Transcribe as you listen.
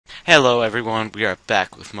Hello everyone, we are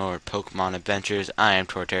back with more Pokemon Adventures. I am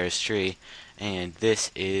Torterra's Tree, and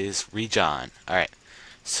this is Rijon. Alright,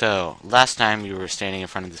 so last time we were standing in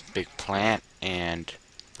front of this big plant, and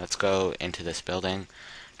let's go into this building,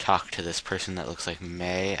 talk to this person that looks like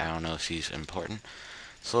May. I don't know if she's important.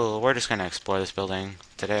 So we're just going to explore this building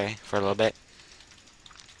today for a little bit.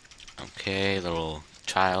 Okay, little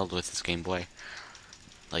child with his Game Boy.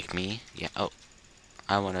 Like me. Yeah, oh,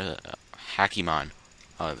 I want a Hackymon.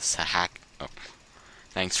 Oh, this is a hack. Oh.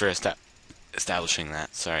 Thanks for establishing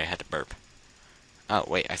that. Sorry, I had to burp. Oh,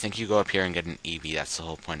 wait, I think you go up here and get an EV. That's the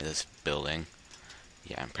whole point of this building.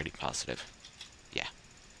 Yeah, I'm pretty positive. Yeah.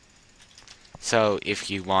 So,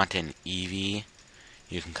 if you want an EV,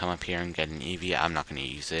 you can come up here and get an EV. I'm not going to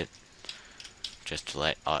use it. Just to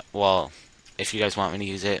let... well, if you guys want me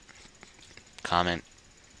to use it, comment,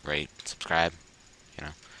 rate, subscribe, you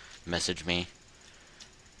know, message me.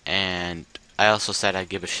 And I also said I'd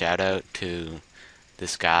give a shout out to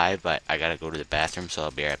this guy, but I gotta go to the bathroom, so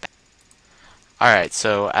I'll be right back. Alright,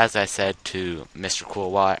 so as I said to Mr.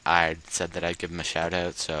 Coolwatt, I said that I'd give him a shout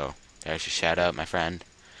out, so there's your shout out, my friend.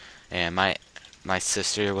 And my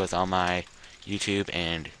sister was on my YouTube,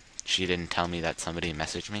 and she didn't tell me that somebody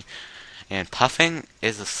messaged me. And Puffing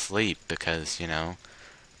is asleep because, you know,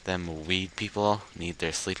 them weed people need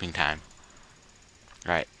their sleeping time.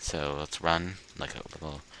 Alright, so let's run like a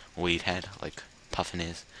little weed head, like Puffin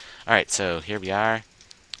is. Alright, so here we are.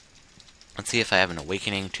 Let's see if I have an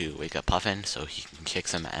awakening to wake up Puffin so he can kick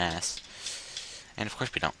some ass. And of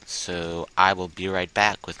course we don't. So I will be right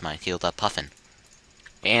back with my healed up Puffin.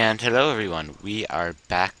 And hello everyone, we are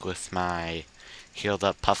back with my healed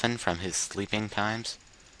up Puffin from his sleeping times.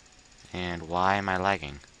 And why am I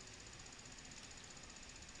lagging?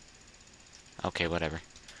 Okay, whatever.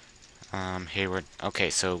 Hayward. Okay,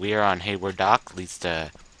 so we are on Hayward Dock, leads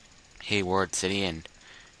to Hayward City, and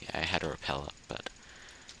yeah, I had to rappel up, but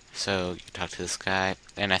so you can talk to this guy,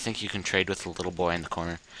 and I think you can trade with the little boy in the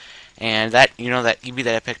corner. And that, you know, that EV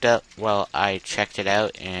that I picked up, well, I checked it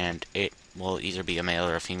out, and it will either be a male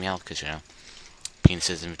or a female, because, you know,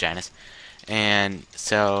 penises and vaginas. And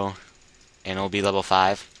so, and it'll be level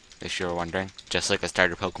 5, if you're wondering, just like a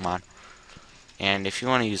starter Pokemon. And if you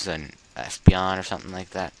want to use an Espeon or something like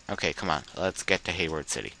that, okay, come on, let's get to Hayward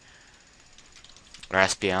City. Or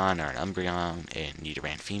Espeon or an Umbreon, and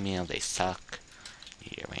Nidoran female, they suck.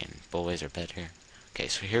 Nidoran boys are better. Okay,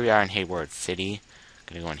 so here we are in Hayward City.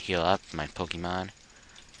 Gonna go and heal up my Pokemon.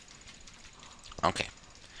 Okay,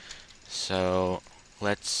 so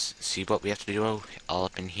let's see what we have to do all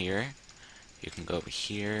up in here. You can go over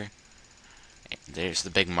here. There's the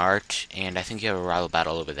big march, and I think you have a rival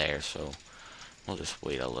battle over there, so we'll just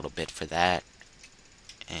wait a little bit for that.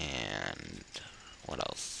 And what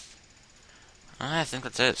else? I think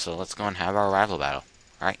that's it, so let's go and have our rival battle.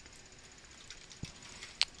 Alright.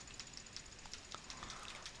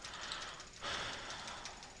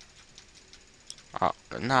 Oh,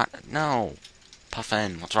 no!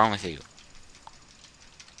 Puffin, what's wrong with you?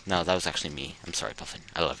 No, that was actually me. I'm sorry, Puffin.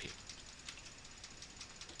 I love you.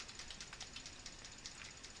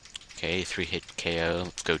 Okay, 3-hit KO.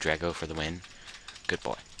 Let's go Drago for the win. Good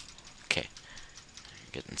boy. Okay.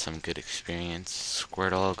 Getting some good experience.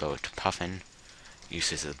 Squirtle, go to Puffin.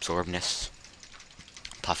 Uses Absorbness.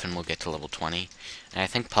 Puffin will get to level 20. And I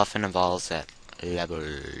think Puffin evolves at level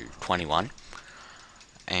 21.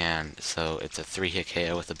 And so it's a 3-hit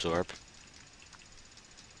KO with Absorb.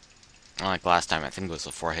 Unlike last time, I think it was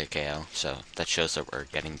a 4-hit KO. So that shows that we're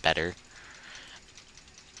getting better.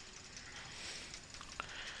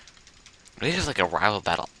 It is like a rival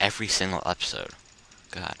battle every single episode.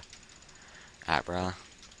 God. Abra.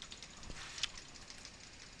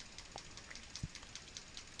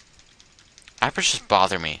 Abras just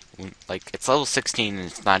bother me. Like, it's level 16 and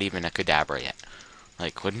it's not even a Kadabra yet.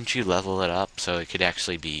 Like, wouldn't you level it up so it could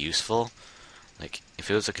actually be useful? Like,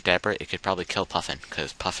 if it was a Kadabra, it could probably kill Puffin,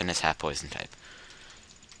 because Puffin is half poison type.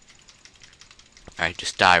 Alright,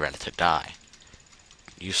 just die, Rattata, die.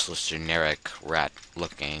 Useless generic rat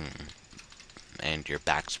looking, and your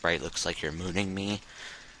back sprite looks like you're mooning me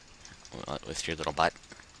with your little butt.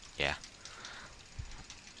 Yeah.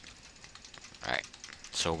 Alright,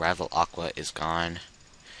 so Rival Aqua is gone,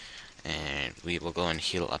 and we will go and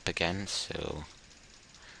heal up again, so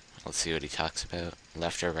let's see what he talks about.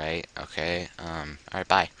 Left or right? Okay. Alright,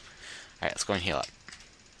 bye. Alright, let's go and heal up.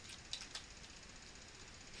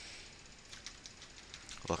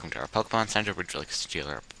 Welcome to our Pokemon Center. Would you like us to heal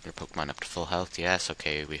your Pokemon up to full health? Yes,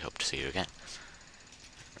 okay, we hope to see you again.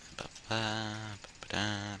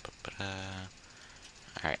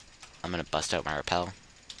 Alright, I'm gonna bust out my Repel.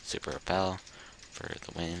 Super Repel for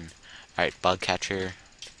the win. Alright, Bug Catcher.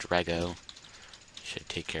 Drago should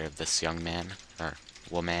take care of this young man, or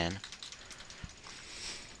woman,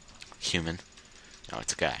 human. No,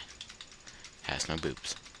 it's a guy. Has no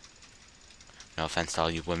boobs. No offense to all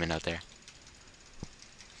you women out there.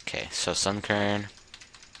 Okay, so Sunkern,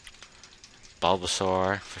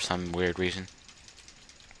 Bulbasaur for some weird reason.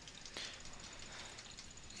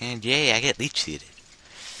 And yay, I get Leech Seeded.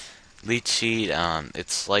 Leech Seed,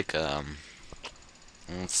 it's like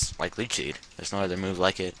Leech Seed. There's no other move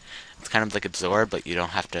like it. It's kind of like Absorb, but you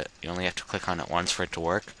only have to click on it once for it to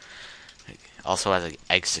work. It also has like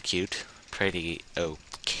Execute. Pretty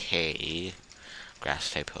okay.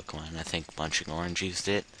 Grass type Pokemon. I think Munching Orange used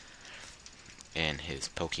it in his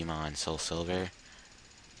Pokemon Soul Silver.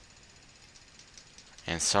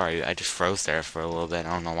 And sorry, I just froze there for a little bit.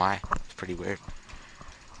 I don't know why. It's pretty weird.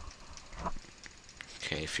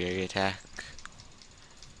 Okay, Fury Attack.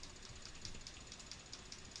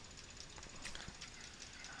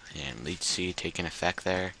 And Leech Seed taking effect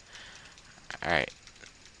there. Alright.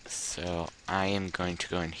 So, I am going to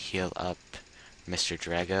go and heal up Mr.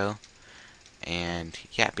 Drago. And,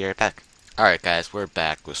 yeah, be right back. Alright guys, we're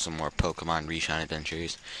back with some more Pokemon Rijon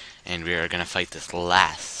Adventures. And we are going to fight this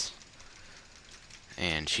Lass.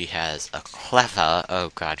 And she has a Cleffa.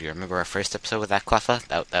 Oh god, you remember our first episode with that Cleffa?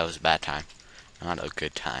 That was a bad time. Not a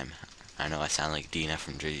good time. I know I sound like Dina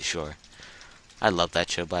from Jersey Shore. I love that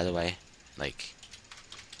show, by the way. Like,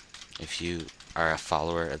 if you are a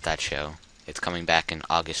follower of that show, it's coming back in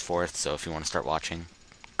August 4th, so if you want to start watching,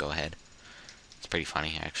 go ahead. It's pretty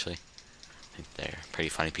funny, actually. I think they're pretty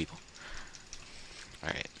funny people.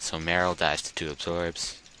 Alright, so Meryl dies to 2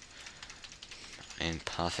 absorbs. And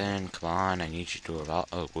Puffin, come on, I need you to evolve.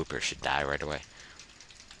 Oh, Whooper should die right away.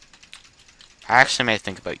 I actually may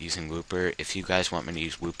think about using Whooper. If you guys want me to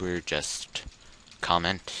use Whooper, just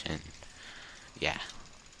comment, and yeah.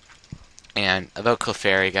 And about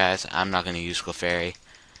Clefairy, guys, I'm not going to use Clefairy.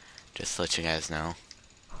 Just to let you guys know.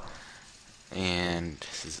 And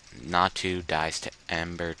this is Natu dies to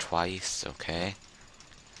Ember twice, okay.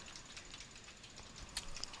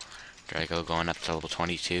 Drago going up to level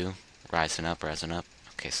 22. Rising up, rising up.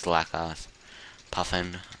 Okay, slack off.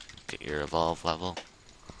 Puffin, get your evolve level.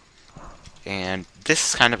 And this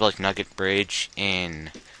is kind of like Nugget Bridge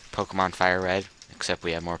in Pokemon Fire Red, except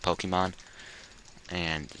we have more Pokemon.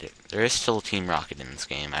 And there is still Team Rocket in this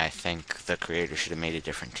game. I think the creator should have made a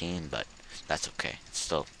different team, but that's okay. It's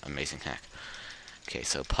still an amazing hack. Okay,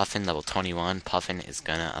 so Puffin, level 21. Puffin is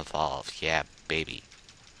gonna evolve. Yeah, baby.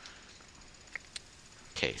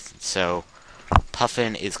 Okay, so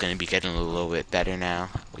Puffin is gonna be getting a little bit better now,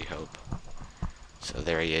 we hope. So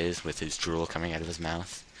there he is with his drool coming out of his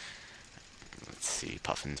mouth. Let's see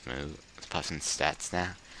Puffin's stats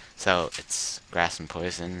now. So it's Grass and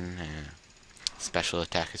Poison. Special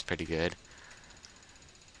attack is pretty good.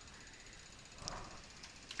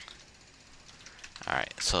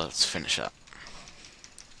 Alright, so let's finish up.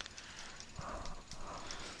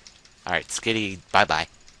 Alright, Skitty, bye-bye.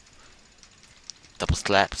 Double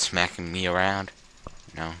slap, smacking me around.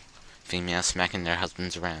 No, females smacking their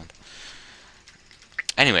husbands around.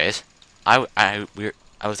 Anyways, I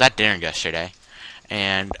was at dinner yesterday,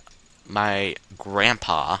 and my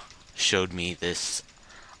grandpa showed me this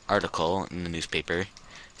article in the newspaper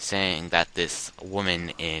saying that this woman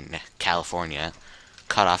in California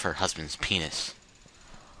cut off her husband's penis.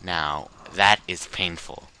 Now, that is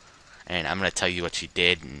painful. And I'm going to tell you what she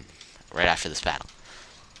did right after this battle.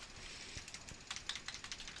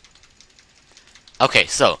 Okay,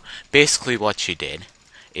 so, basically what she did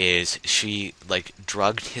is she, like,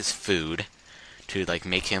 drugged his food to, like,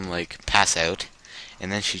 make him, like, pass out.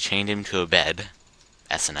 And then she chained him to a bed.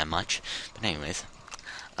 S&M much. But anyways.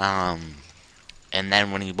 And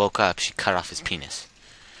then when he woke up, she cut off his penis.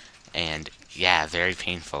 And, yeah, very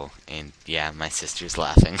painful. And, yeah, my sister's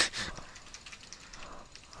laughing.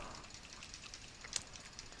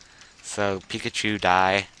 So, Pikachu,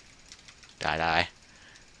 die. Die.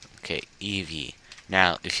 Okay, Eevee.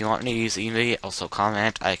 Now, if you want me to use Eevee, also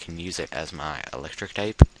comment. I can use it as my electric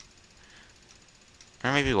type.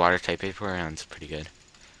 Or maybe water type. Vaporeon's pretty good.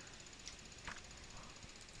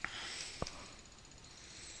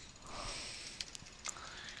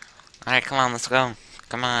 Alright, come on, let's go.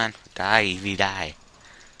 Come on. Die, Eevee, die.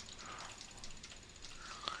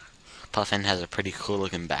 Puffin has a pretty cool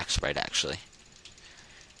looking back sprite, actually.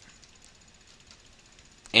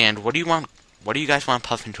 And what do you guys want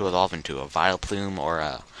Puffin to evolve into? A Vileplume or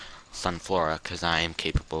a Sunflora? Because I am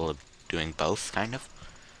capable of doing both, kind of.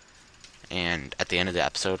 And at the end of the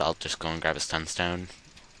episode, I'll just go and grab a Sunstone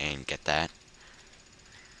and get that.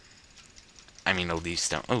 I mean, a Leaf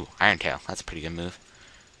Stone. Oh, Iron Tail. That's a pretty good move.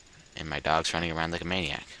 And my dog's running around like a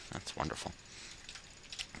maniac. That's wonderful.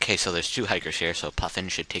 Okay, so there's 2 hikers here, so Puffin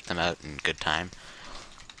should take them out in good time.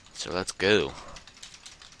 So let's go.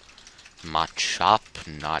 Machop,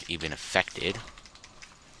 not even affected.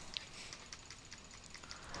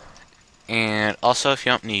 And also, if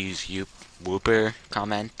you want me to use Whooper,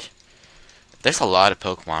 comment. There's a lot of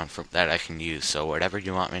Pokemon that I can use, so whatever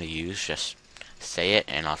you want me to use, just say it,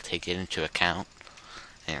 and I'll take it into account.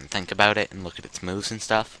 And think about it, and look at its moves and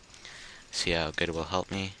stuff. See how good it will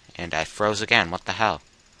help me. And I froze again, what the hell?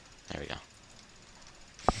 There we go.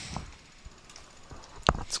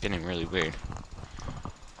 It's getting really weird.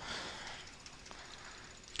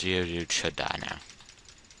 Geodude should die now.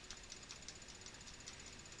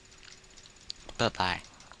 Bye-bye.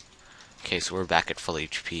 Okay, so we're back at full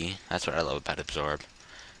HP. That's what I love about Absorb.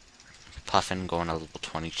 Puffin going to level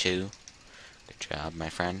 22. Good job, my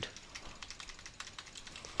friend.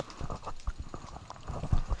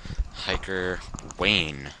 Hiker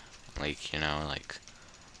Wayne. Like, you know, like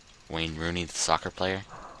Wayne Rooney, the soccer player.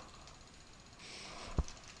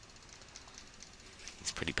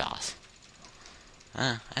 He's pretty boss.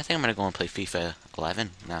 I think I'm gonna go and play FIFA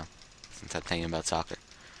 11 now, since I'm thinking about soccer.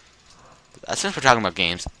 Since we're talking about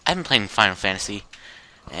games, I've been playing Final Fantasy,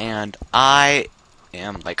 and I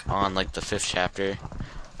am like on like the 5th chapter.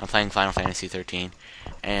 I'm playing Final Fantasy 13,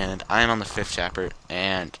 and I'm on the 5th chapter,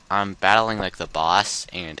 and I'm battling like the boss,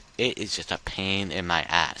 and it is just a pain in my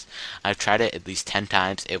ass. I've tried it at least 10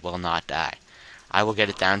 times, it will not die. I will get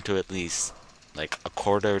it down to at least like a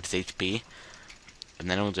quarter of its HP, and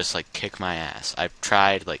then it will just like kick my ass. I've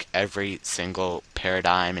tried like every single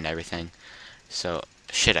paradigm and everything. So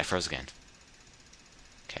shit, I froze again.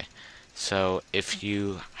 Okay. So if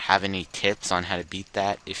you have any tips on how to beat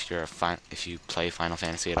that, if you play Final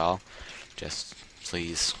Fantasy at all, just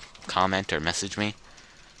please comment or message me.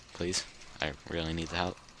 Please. I really need the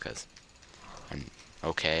help because I'm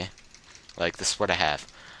okay. Like this is what I have.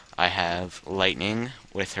 I have Lightning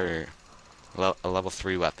with her a level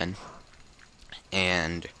 3 weapon.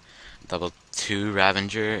 And level 2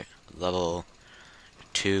 Ravager, level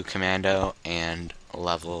 2 Commando, and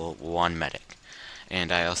level 1 Medic.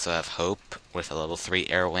 And I also have Hope with a level 3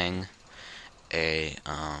 Airwing, a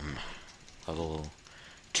level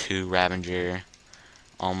 2 Ravager,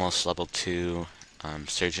 almost level 2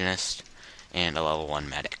 Surgeonist, and a level 1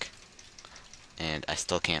 Medic. And I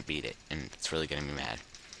still can't beat it, and it's really getting me mad.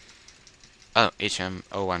 Oh,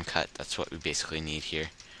 HM01 cut, that's what we basically need here.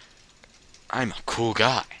 I'm a cool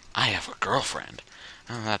guy. I have a girlfriend.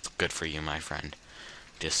 Oh, that's good for you, my friend.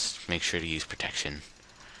 Just make sure to use protection.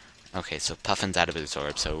 Okay, so Puffin's out of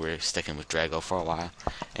Absorb, so we're sticking with Drago for a while.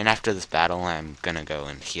 And after this battle, I'm gonna go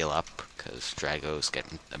and heal up, because Drago's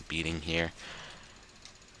getting a beating here.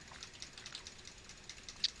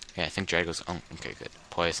 Yeah, I think Drago's... Oh, okay, good.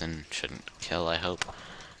 Poison shouldn't kill, I hope.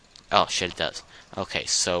 Oh, shit, it does. Okay,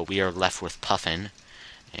 so we are left with Puffin,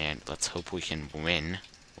 and let's hope we can win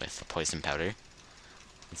with the poison powder.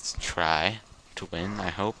 Let's try to win, I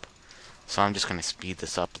hope. So I'm just going to speed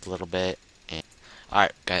this up a little bit.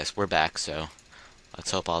 Alright, guys, we're back, so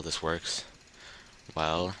let's hope all this works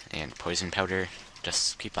well. And poison powder,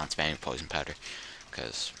 just keep on spamming poison powder,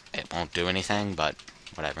 because it won't do anything, but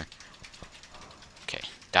whatever. Okay,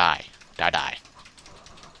 die. Die, die.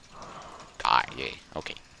 Die, yay,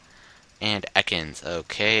 okay. And Ekans,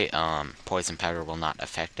 okay, poison powder will not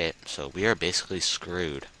affect it, so we are basically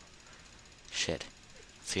screwed. Shit.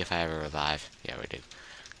 Let's see if I ever revive. Yeah, we do.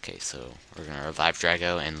 Okay, so we're gonna revive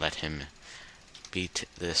Drago and let him beat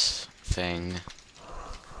this thing.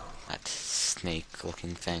 That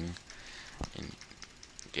snake-looking thing. And,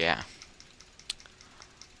 yeah.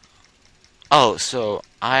 Oh, so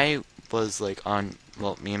I was, like,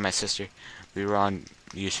 well, me and my sister, we were on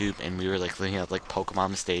YouTube, and we were, like, looking at, like,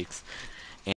 Pokemon mistakes,